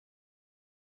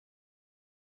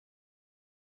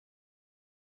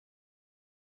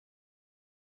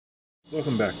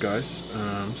Welcome back, guys.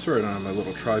 Sorry I don't have my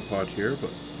little tripod here, but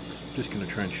I'm just going to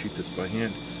try and shoot this by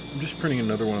hand. I'm just printing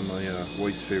another one of my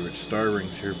wife's favorite star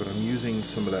rings here, but I'm using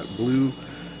some of that Blue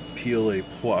PLA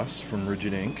Plus from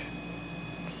Rigid.ink.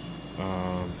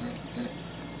 Now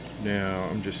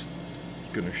I'm just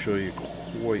going to show you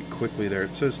quite quickly there.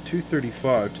 It says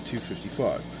 235 to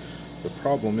 255. The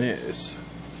problem is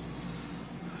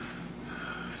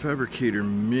Fabricator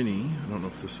Mini, I don't know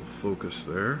if this will focus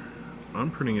there, I'm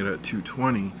printing it at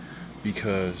 220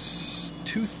 because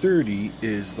 230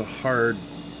 is the hard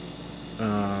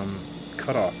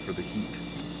cutoff for the heat.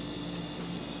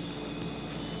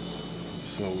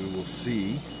 So we will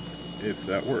see if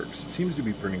that works. It seems to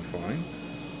be printing fine.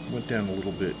 Went down a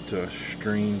little bit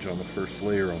strange on the first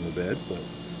layer on the bed, but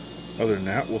other than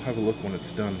that, we'll have a look when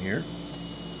it's done here.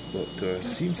 But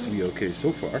seems to be okay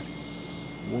so far.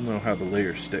 We'll know how the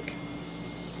layers stick,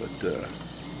 but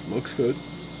looks good.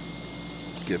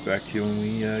 Get back to you when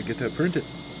we get that printed.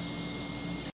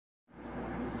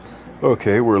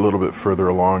 Okay, we're a little bit further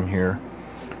along here.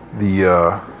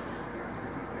 The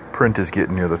print is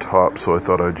getting near the top, so I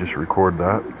thought I'd just record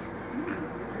that.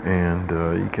 And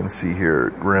you can see here,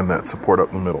 it ran that support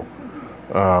up the middle.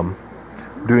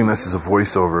 Doing this as a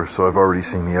voiceover, so I've already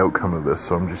seen the outcome of this,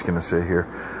 so I'm just going to say here,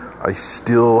 I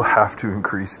still have to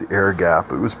increase the air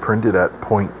gap. It was printed at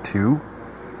 0.2,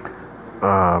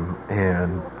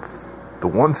 and the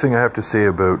one thing I have to say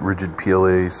about Rigid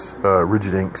Ink's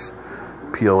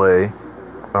PLA,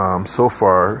 so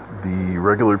far, the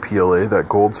regular PLA, that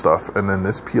gold stuff, and then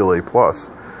this PLA Plus,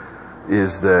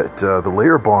 is that the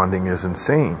layer bonding is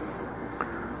insane.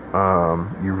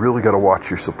 You really got to watch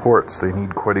your supports. They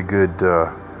need quite a good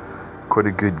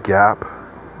gap,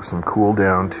 some cool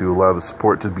down to allow the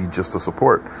support to be just a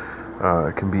support.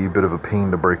 It can be a bit of a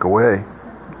pain to break away.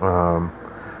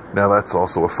 Now that's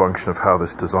also a function of how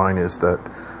this design is, that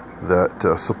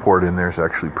support in there is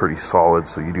actually pretty solid,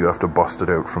 so you do have to bust it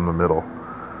out from the middle.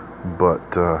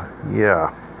 But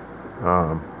yeah,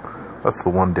 that's the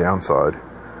one downside.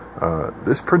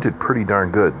 This printed pretty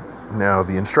darn good. Now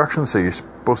the instructions say you're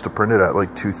supposed to print it at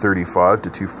like 235 to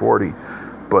 240,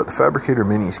 but the Fabricator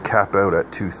Minis cap out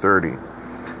at 230.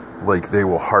 Like, they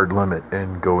will hard limit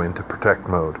and go into protect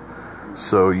mode.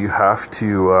 So you have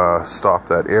to stop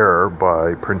that error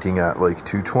by printing at like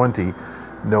 220,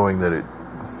 knowing that it,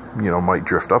 might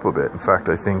drift up a bit. In fact,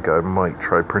 I think I might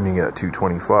try printing it at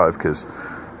 225 because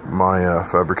my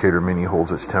Fabricator Mini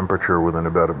holds its temperature within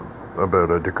about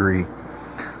a degree,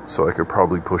 so I could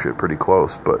probably push it pretty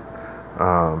close. But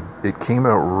it came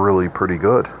out really pretty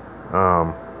good.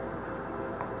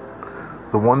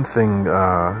 The one thing,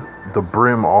 the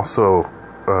brim also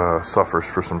suffers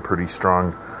for some pretty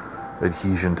strong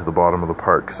adhesion to the bottom of the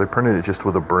part, because I printed it just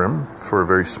with a brim for a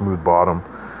very smooth bottom,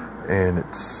 and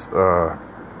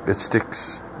it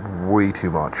sticks way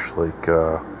too much. Like,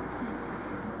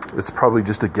 it's probably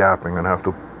just a gapping. I'm gonna have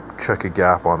to check a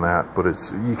gap on that, but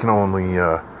it's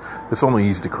only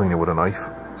easy to clean it with a knife,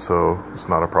 so it's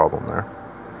not a problem there.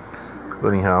 But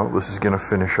anyhow, this is gonna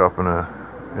finish up in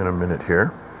a minute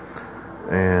here.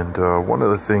 And one of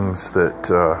the things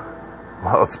that,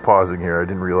 while it's pausing here, I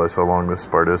didn't realize how long this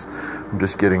part is. I'm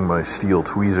just getting my steel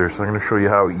tweezers, so I'm going to show you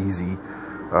how easy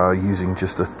using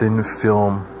just a thin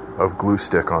film of glue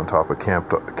stick on top of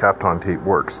Kapton tape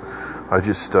works. I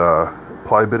just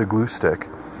apply a bit of glue stick,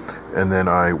 and then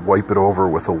I wipe it over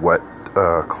with a wet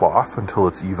cloth until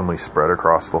it's evenly spread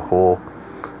across the whole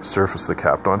surface of the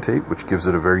Kapton tape, which gives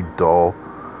it a very dull,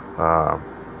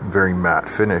 very matte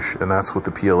finish, and that's what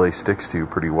the PLA sticks to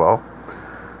pretty well.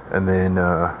 And then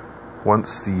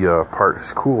once the part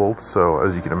is cooled, so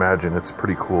as you can imagine, it's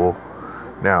pretty cool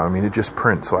now. I mean, it just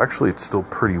prints, so actually it's still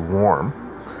pretty warm,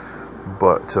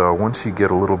 but once you get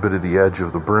a little bit of the edge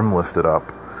of the brim lifted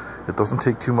up, it doesn't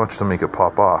take too much to make it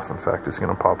pop off. In fact, it's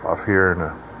going to pop off here in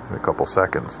a couple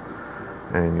seconds,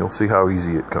 and you'll see how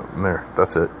easy it comes. There,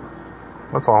 that's it.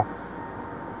 That's all.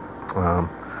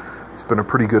 It's been a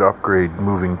pretty good upgrade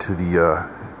moving to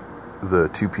the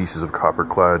two pieces of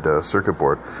copper-clad circuit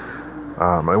board.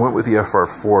 I went with the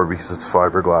FR4 because it's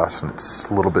fiberglass and it's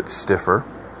a little bit stiffer,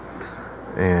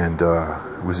 and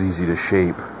it was easy to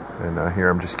shape. And here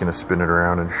I'm just going to spin it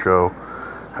around and show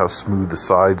how smooth the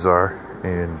sides are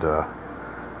and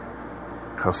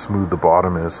how smooth the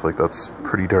bottom is. Like, that's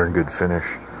pretty darn good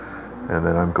finish. And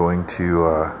then I'm going to,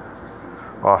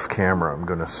 off camera, I'm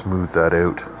going to smooth that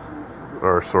out.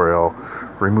 Or sorry, I'll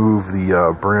remove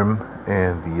the brim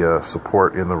and the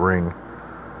support in the ring.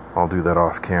 I'll do that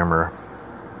off camera.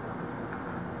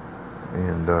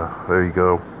 And there you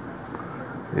go.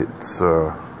 It's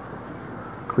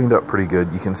cleaned up pretty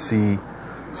good. You can see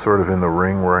sort of in the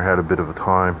ring where I had a bit of a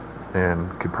time.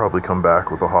 and could probably come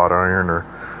back with a hot iron or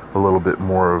a little bit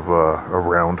more of a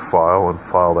round file and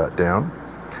file that down.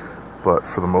 But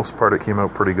for the most part, it came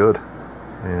out pretty good.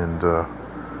 And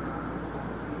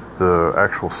the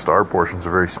actual star portions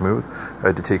are very smooth. I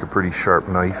had to take a pretty sharp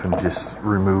knife and just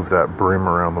remove that brim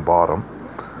around the bottom.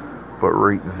 But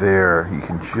right there, you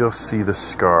can just see the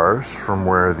scars from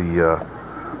where the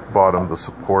bottom of the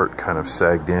support kind of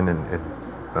sagged in and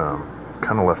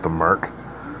kind of left a mark.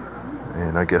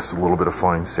 And I guess a little bit of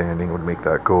fine sanding would make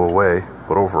that go away.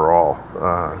 But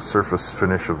overall, surface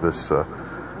finish of this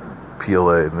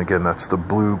PLA, and again, that's the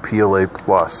Blue PLA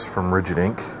Plus from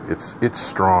Rigid.ink. It's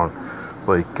strong.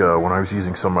 Like when I was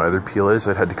using some of my other PLAs,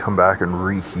 I'd had to come back and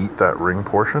reheat that ring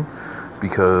portion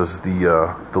because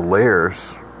the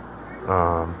layers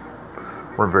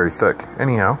weren't very thick.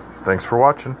 Anyhow, thanks for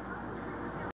watching.